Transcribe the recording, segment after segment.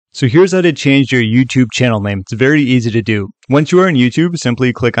So here's how to change your YouTube channel name. It's very easy to do. Once you are in YouTube,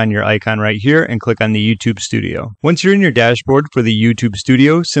 simply click on your icon right here and click on the YouTube Studio. Once you're in your dashboard for the YouTube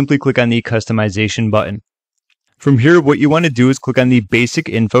Studio, simply click on the customization button. From here, what you want to do is click on the basic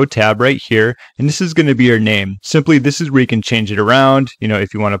info tab right here, and this is going to be your name. Simply, this is where you can change it around,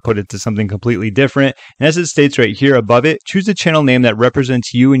 if you want to put it to something completely different. And as it states right here above it, choose a channel name that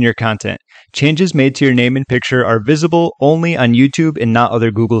represents you and your content. Changes made to your name and picture are visible only on YouTube and not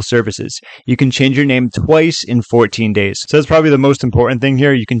other Google services. You can change your name twice in 14 days. So that's probably the most important thing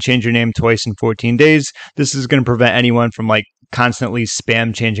here. You can change your name twice in 14 days. This is going to prevent anyone from constantly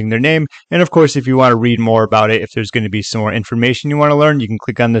spam changing their name. And of course, if you want to read more about it, if there's going to be some more information you want to learn, you can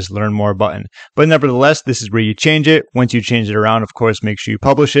click on this Learn More button. But nevertheless, this is where you change it. Once you change it around, of course, make sure you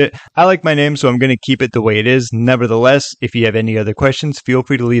publish it. I like my name, so I'm going to keep it the way it is. Nevertheless, if you have any other questions, feel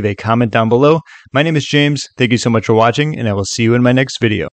free to leave a comment down below. My name is James. Thank you so much for watching, and I will see you in my next video.